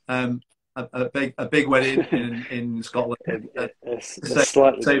 A big wedding in Scotland. A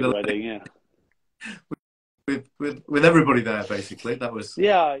slightly big wedding, yeah. With everybody there, basically. That was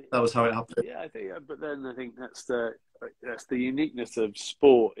how it happened. Yeah, I think. But then I think that's the uniqueness of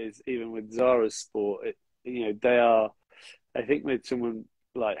sport. Is even with Zara's sport, they are. I think with someone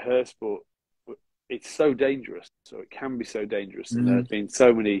like her sport, it's so dangerous. So it can be so dangerous, and there have been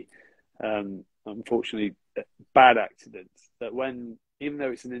so many, unfortunately, bad accidents that even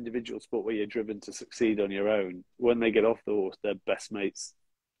though it's an individual sport where you're driven to succeed on your own, when they get off the horse, they're best mates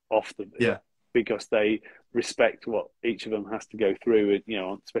off the because they respect what each of them has to go through,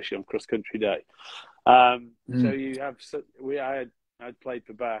 especially on cross country day. So you have I'd played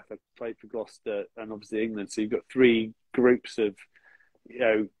for Bath, I played for Gloucester, and obviously England. So you've got 3 groups of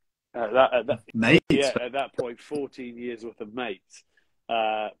at that point 14 years worth of mates,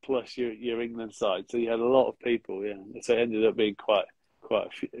 plus your England side. So you had a lot of people. So it ended up being quite a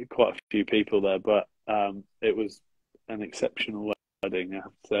few people there, but it was an exceptional wedding, I have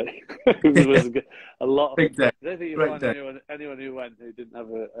to say. It was a lot of big day. I don't think you'll find anyone who went who didn't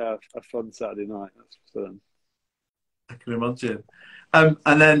have a fun Saturday night. That's for certain. I can imagine. And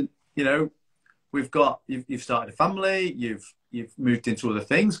then you've started a family. You've moved into other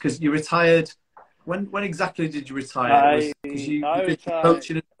things because you retired. When exactly did you retire? I retired,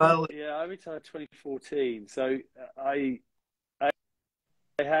 coaching as well. Yeah, I retired 2014. So I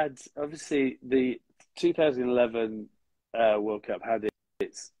had, obviously, the 2011 World Cup had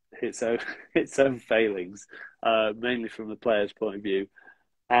its own failings, mainly from the players' point of view,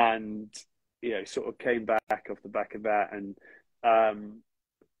 and sort of came back off the back of that. And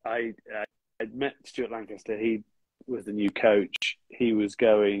I'd met Stuart Lancaster. He was the new coach. He was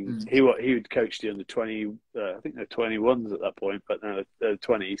going. He would coach the under 20. I think they're 21s at that point, but no, they're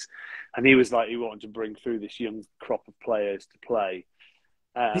 20s. And he was like, he wanted to bring through this young crop of players to play.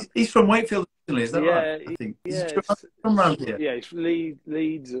 He's from Wakefield, is that right? I think. Yeah, from around here. Yeah, it's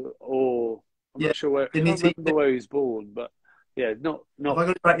Leeds, or I'm not sure where. I can't remember where he was born, but yeah, not. Have I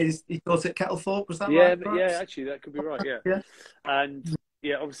got it right? He taught at Kettlethorpe, was that right? Yeah, actually, that could be right. Yeah, yeah. And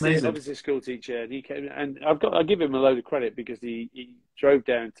obviously a school teacher, and he came, and I give him a load of credit because he drove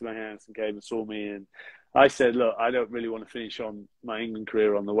down to my house and came and saw me, and I said, look, I don't really want to finish on my England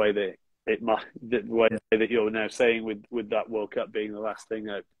career on the way that that you're now saying with that World Cup being the last thing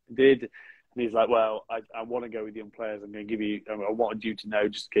I did. And he's like, well, I want to go with young players. I'm going to give you, I wanted you to know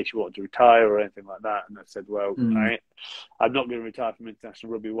just in case you wanted to retire or anything like that. And I said, well, I'm not going to retire from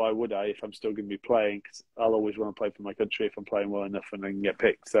international rugby. Why would I if I'm still going to be playing? Because I'll always want to play for my country if I'm playing well enough and I can get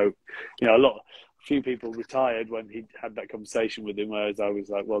picked. So, a few people retired when he had that conversation with him, whereas I was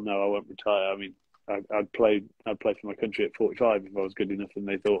like, well, no, I won't retire. I mean, I'd play for my country at 45 if I was good enough, and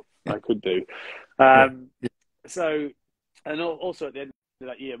they thought I could do. So, and also at the end of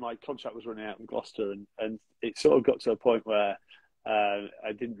that year, my contract was running out in Gloucester, and it sort of got to a point where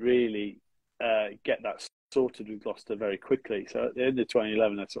I didn't really get that sorted with Gloucester very quickly. So at the end of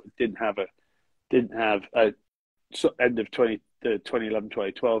 2011, I sort of didn't have a end of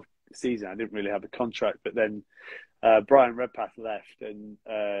 2011-2012 season. I didn't really have a contract, but then Brian Redpath left, and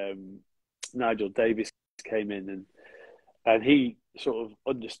Nigel Davis came in, and he sort of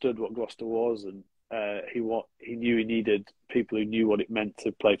understood what Gloucester was, and he knew he needed people who knew what it meant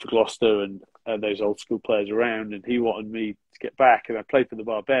to play for Gloucester and those old school players around, and he wanted me to get back, and I played for the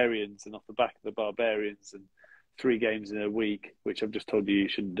Barbarians, and off the back of the Barbarians, and 3 games in a week, which I've just told you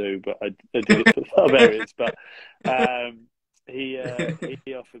shouldn't do, but I did it for the Barbarians. But he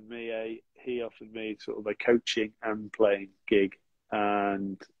offered me sort of a coaching and playing gig,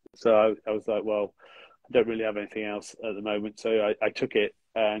 and so I was like, well, I don't really have anything else at the moment, so I took it,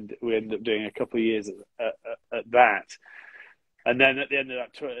 and we ended up doing a couple of years at that. And then at the end of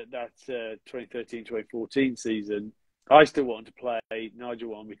that 2013-2014 season, I still wanted to play. Nigel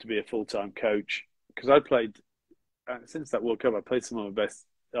wanted me to be a full-time coach because I played since that World Cup. I played some of my best,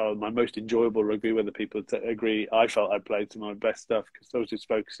 my most enjoyable rugby. Whether people agree, I felt I played some of my best stuff because I was just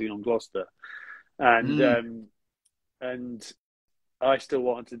focusing on Gloucester, and I still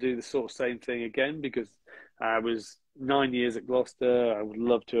wanted to do the sort of same thing again because I was 9 years at Gloucester. I would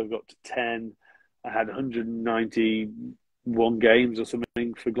love to have got to 10. I had 190 won games or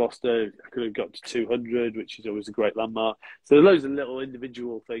something for Gloucester. I could have got to 200, which is always a great landmark. So there are loads of little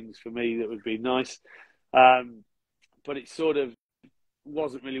individual things for me that would be nice. But it sort of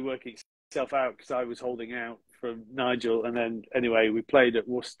wasn't really working itself out because I was holding out from Nigel. And then anyway, we played at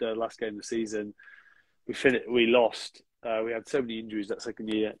Worcester last game of the season. We lost. We had so many injuries that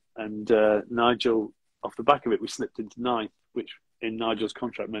second year. And Nigel, off the back of it, we slipped into ninth, which in Nigel's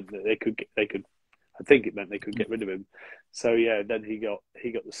contract meant that they could. I think it meant they could get rid of him. So yeah, then he got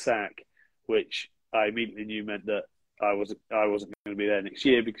the sack, which I immediately knew meant that I wasn't going to be there next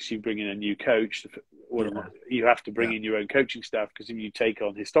year because you bring in a new coach. You have to bring in your own coaching staff because if you take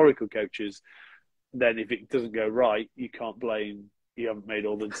on historical coaches, then if it doesn't go right, you can't blame. You haven't made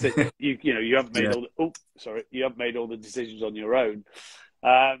all the you haven't made all the you haven't made all the decisions on your own.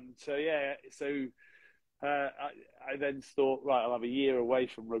 I then thought, right, I'll have a year away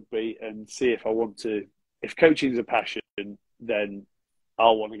from rugby and see if I want to. If coaching is a passion, then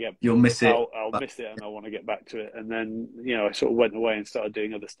I'll want to get. You'll miss it. I'll miss it, and I want to get back to it. And then I sort of went away and started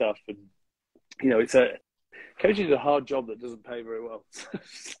doing other stuff. And coaching is a hard job that doesn't pay very well.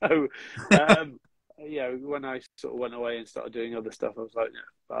 So when I sort of went away and started doing other stuff, I was like,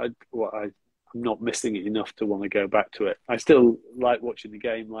 I'm not missing it enough to want to go back to it. I still like watching the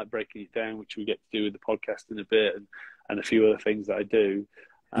game, like breaking it down, which we get to do with the podcast in a bit, and a few other things that I do.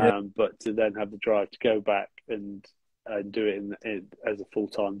 But to then have the drive to go back and do it as a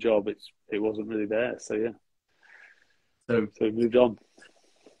full-time job, it wasn't really there. So yeah. So we moved on.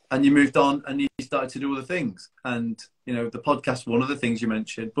 And you moved on, and you started to do other things. And the podcast, one of the things you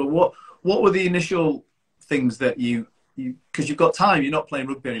mentioned. But what were the initial things that you because you've got time, you're not playing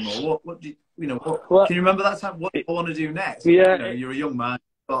rugby anymore. What do you? Can you remember that time? What do you want to do next? Yeah, you're a young man,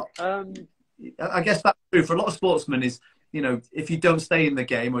 but I guess that's true for a lot of sportsmen. Is if you don't stay in the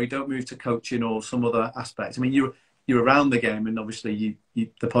game or you don't move to coaching or some other aspect. I mean, you're around the game, and obviously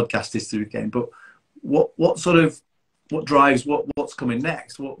the podcast is through the game. But what drives what's coming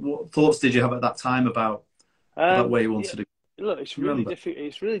next? What thoughts did you have at that time about where you wanted to go? Look, it's really difficult.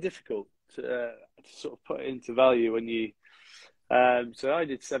 It's really difficult to sort of put it into value when you. So I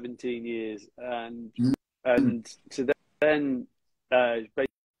did 17 years, and to then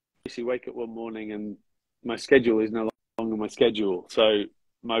basically wake up one morning and my schedule is no longer my schedule. So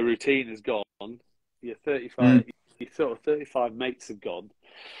my routine is gone. You're 35. Your sort of 35 mates have gone,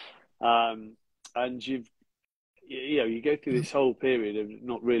 and you go through this whole period of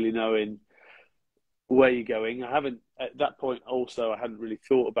not really knowing where you're going. I haven't at that point. Also, I hadn't really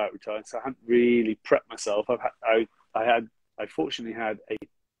thought about retiring, so I hadn't really prepped myself. I fortunately had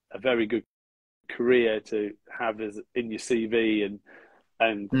a very good career to have in your CV,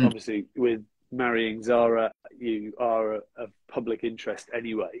 and obviously with marrying Zara, you are of public interest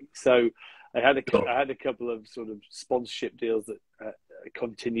anyway. So I had a couple of sort of sponsorship deals that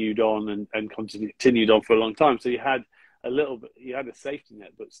continued on and continued on for a long time. So you had a safety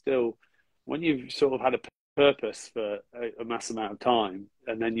net, but still, when you've sort of had a purpose for a mass amount of time,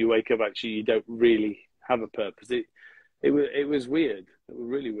 and then you wake up, actually you don't really have a purpose. It was weird. It was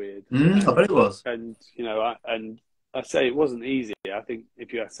really weird. I bet it was. And I say it wasn't easy. I think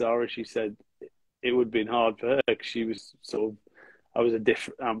if you asked Sarah, she said it would have been hard for her because she was sort of. I was a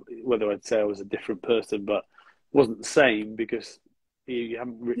different. Whether I'd say I was a different person, but it wasn't the same because you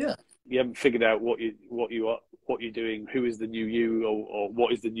haven't figured out what you're doing. Who is the new you, or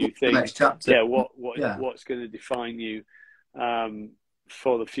what is the new thing? Next chapter. Yeah. What's going to define you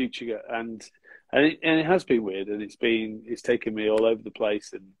for the future? And it has been weird, and it's taken me all over the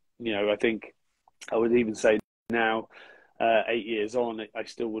place. And I think I would even say now, 8 years on, I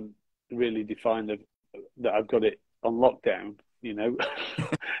still wouldn't really define that I've got it on lockdown.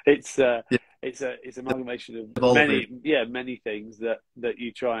 It's an amalgamation of many things that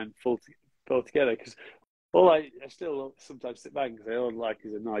you try and pull together. Because I still sometimes sit back and say, all I like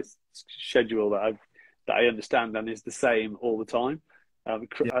is a nice schedule that I understand and is the same all the time. I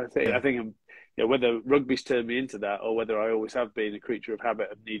think I'm. Whether rugby's turned me into that or whether I always have been a creature of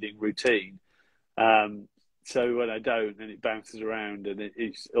habit of needing routine. So when I don't, and it bounces around and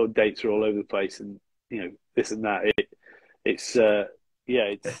dates are all over the place, and this and that, it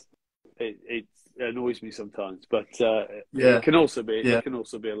annoys me sometimes. But it can also be a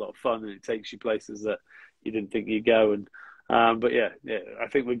lot of fun, and it takes you places that you didn't think you'd go. And I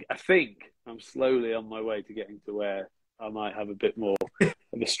think I'm slowly on my way to getting to where I might have a bit more of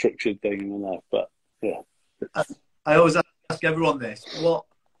a structured thing in my life, but yeah. I always ask everyone this: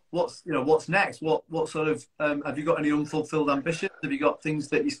 what's next? What sort of have you got any unfulfilled ambitions? Have you got things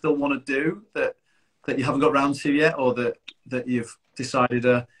that you still want to do that you haven't got around to yet, or that you've decided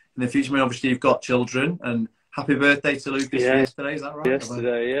in the future? I mean, obviously you've got children, and happy birthday to Lucas yesterday. Is that right?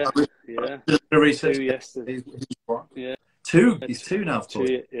 Yesterday, yeah. Research. Two yesterday. Yeah. Two. He's two now, of course.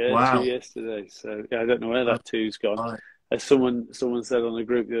 Wow. Two yesterday. So I don't know where that two's gone. Right. As someone said on the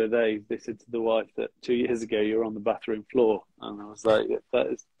group the other day, they said to the wife that 2 years ago you were on the bathroom floor, and I was like,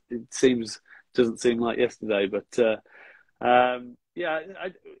 doesn't seem like yesterday, but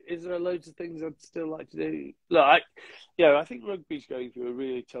is there loads of things I'd still like to do? Look, I think rugby's going through a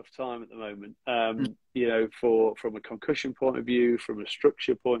really tough time at the moment. From a concussion point of view, from a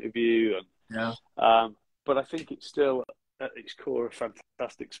structure point of view, but I think it's still at its core a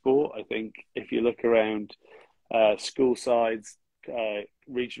fantastic sport. I think if you look around school sides,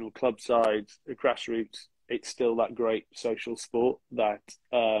 regional club sides, grassroots, it's still that great social sport that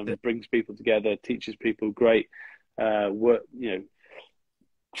brings people together, teaches people great work,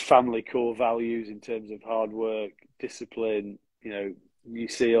 family core values in terms of hard work, discipline. You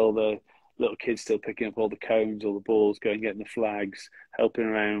see all the little kids still picking up all the cones, all the balls, going getting the flags, helping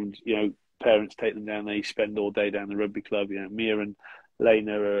around. Parents take them down there. You spend all day down the rugby club. Mia and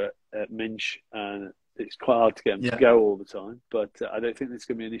Lena are at Minch, and it's quite hard to get them to go all the time. But I don't think there's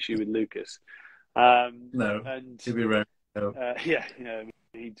going to be an issue with Lucas. No, and he'll be around.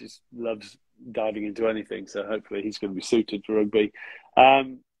 He just loves diving into anything. So hopefully he's going to be suited for rugby.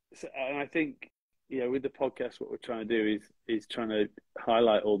 And I think, with the podcast, what we're trying to do is trying to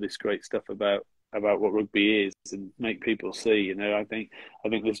highlight all this great stuff about what rugby is and make people see. I think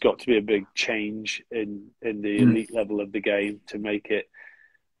there's got to be a big change in the elite level of the game to make it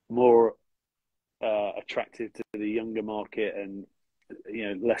more attractive to the younger market, and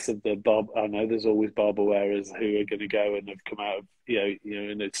less of the I know there's always barber wearers who are going to go and have come out of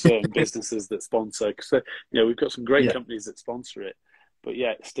and there's certain businesses that sponsor. So we've got some great companies that sponsor it, but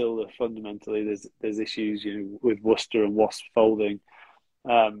still fundamentally there's issues with Worcester and Wasp folding.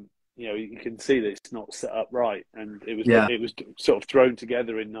 You can see that it's not set up right, and it was sort of thrown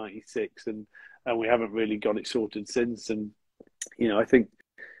together in '96, and we haven't really got it sorted since. And I think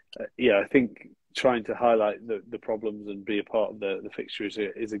trying to highlight the problems and be a part of the fixture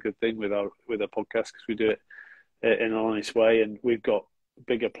is a good thing with our podcast, because we do it in an honest way, and we've got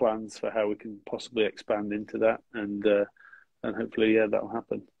bigger plans for how we can possibly expand into that, and hopefully that'll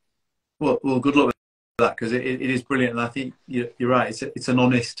happen. Well, good luck with that, because it is brilliant, and I think you're right. It's an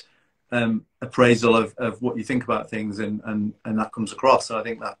honest appraisal of what you think about things, and that comes across. So I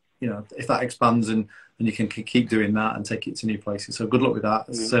think that if that expands and you can keep doing that and take it to new places. So good luck with that.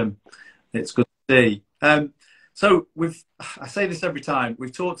 It's good to see. So I say this every time,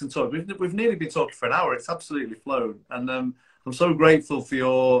 we've talked and talked. We've nearly been talking for an hour. It's absolutely flown, and I'm so grateful for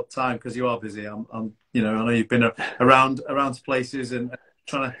your time, because you are busy. I know you've been around to places and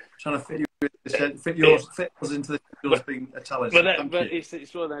trying to fit yours into the schedule's been a challenge. But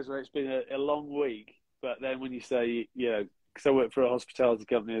it's one of those where it's been a long week. But then when you say because I work for a hospitality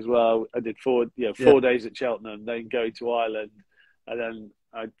company as well, I did 4 days at Cheltenham, then going to Ireland, and then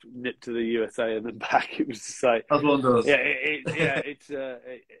I nipped to the USA and then back. It was just like, as one does. It's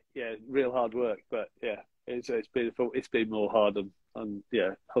real hard work, but it's been more hard on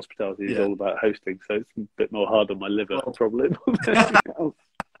hospitality is all about hosting, so it's a bit more hard on my liver probably.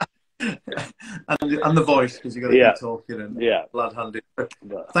 and the voice, because you've got to keep talking and glad-handed.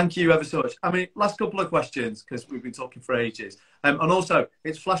 Thank you ever so much. I mean, last couple of questions, because we've been talking for ages. And also,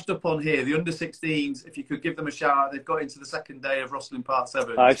 it's flashed up on here, the under-16s, if you could give them a shout out. They've got into the second day of Rosslyn Part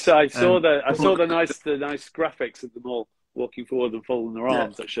 7. I saw the nice graphics of them all walking forward and folding their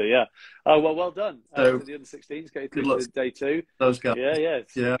arms, actually, Oh, well done. So the under-16s going through to day 2. Those guys.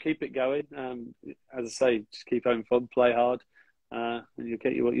 Keep it going. As I say, just keep having fun, play hard, and you'll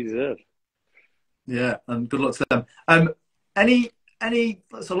get you what you deserve. Yeah, and good luck to them.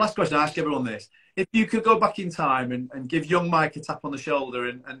 So last question, I ask everyone this. If you could go back in time and give young Mike a tap on the shoulder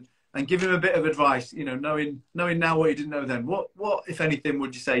and give him a bit of advice, knowing now what you didn't know then, what if anything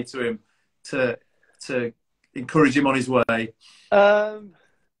would you say to him to encourage him on his way? I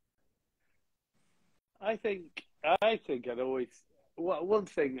think I'd always, one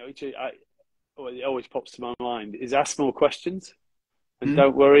thing which it always pops to my mind is ask more questions, and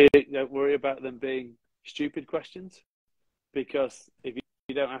don't worry about them being stupid questions, because if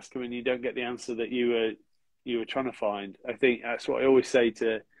you don't ask them and you don't get the answer that you were trying to find, I think that's what I always say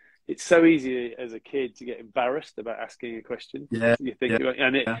it's so easy as a kid to get embarrassed about asking a question. You think,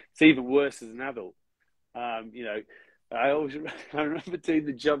 it's even worse as an adult. I remember doing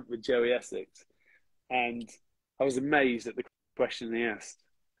the jump with Joey Essex, and I was amazed at the question he asked.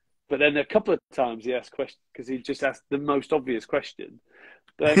 But then a couple of times he asked questions because he just asked the most obvious question.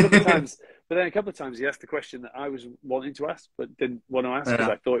 But a couple of times But then a couple of times he asked the question that I was wanting to ask, but didn't want to ask because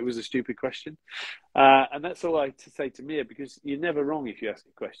I thought it was a stupid question. And that's all I say to Mia, because you're never wrong if you ask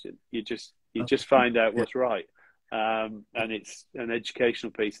a question. You just find out what's right. And it's an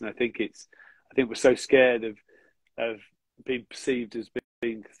educational piece. And I think we're so scared of being perceived as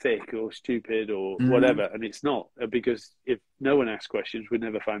being thick or stupid or whatever, and it's not, because if no one asks questions, we'd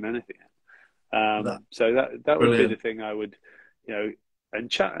never find anything out. So that would be the thing I would, and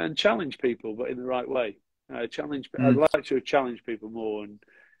challenge people, but in the right way. I'd like to challenge people more, and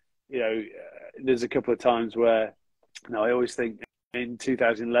there's a couple of times where, I always think in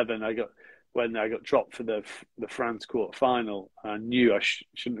 2011 when I got dropped for the France quarter final, I knew I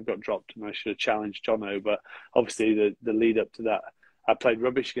shouldn't have got dropped and I should have challenged Jono. But obviously the lead up to that, I played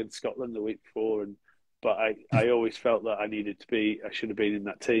rubbish against Scotland the week before, but I always felt that I should have been in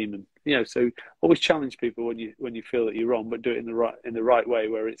that team, and so always challenge people when you feel that you're wrong, but do it in the right way,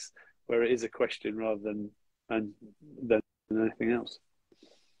 where it is a question rather than anything else.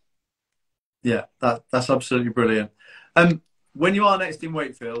 Yeah, that's absolutely brilliant. When you are next in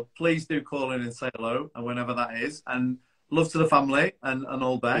Wakefield, please do call in and say hello, and whenever that is. And love to the family, and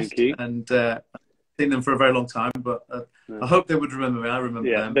all best. Thank you. And I've seen them for a very long time, but I hope they would remember me. I remember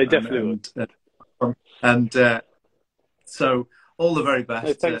them. Yeah, they definitely would. So all the very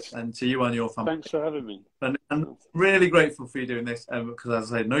best, and to you and your family. Thanks for having me. And I'm really grateful for you doing this, because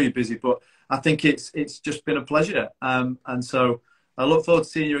as I say, I know you're busy, but I think it's just been a pleasure. And so I look forward to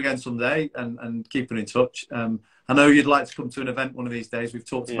seeing you again someday, and keeping in touch. I know you'd like to come to an event one of these days. We've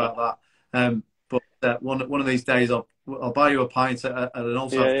talked about that. But one of these days, I'll buy you a pint at an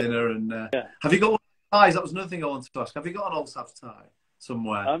Old South dinner. And have you got one of the ties? That was another thing I wanted to ask. Have you got an Old South tie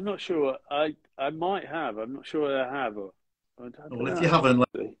somewhere? I'm not sure. I might have. I'm not sure whether I have. Well, if you haven't,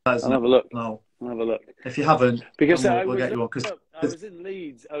 I'll have a look. No, I'll have a look. If you haven't, because we'll get you on. I was in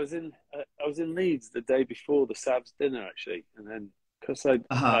Leeds. I was in Leeds the day before the Savs dinner, actually, and then because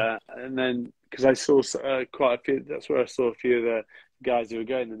I saw quite a few. That's where I saw a few of the guys who were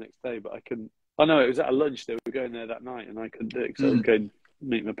going the next day, but I couldn't. Oh no, it was at a lunch. They were going there that night, and I couldn't do it because I was going to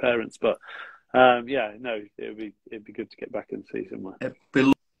meet my parents. But it'd be good to get back and see somewhere. It'd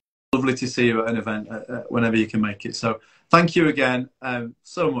be lovely to see you at an event whenever you can make it. So thank you again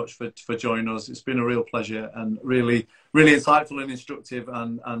so much for joining us. It's been a real pleasure, and really, really insightful and instructive,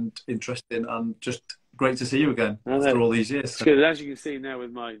 and interesting, and just great to see you again after all these years. It's good. As you can see now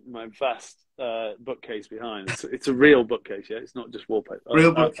with my vast bookcase behind, it's a real bookcase. Yeah, it's not just wallpaper.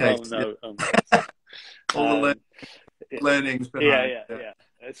 Real bookcase. No. All the learnings behind. Yeah.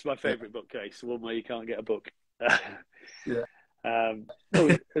 It's my favourite bookcase, the one where you can't get a book. Yeah. Have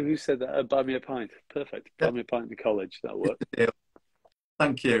you said that? Buy me a pint. Perfect. Buy me a pint in college. That'll work.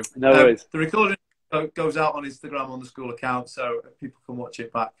 Thank you. No worries. The recording goes out on Instagram on the school account, so people can watch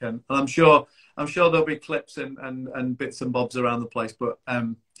it back. And I'm sure there'll be clips and bits and bobs around the place. But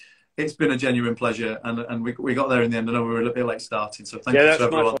it's been a genuine pleasure, and we got there in the end. I know we were a little bit late starting, so thank you to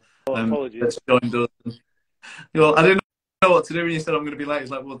everyone. Apologies. That's joined us. I didn't know what to do when you said I'm going to be late.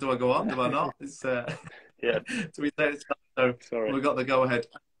 It's like, well, do I go on? Do I not? It's Do we take the time? So we got the go ahead,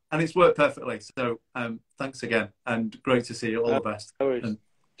 and it's worked perfectly. So thanks again, and great to see you. All the best. No worries.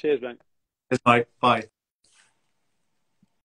 Cheers, mate. Cheers, mate. Bye.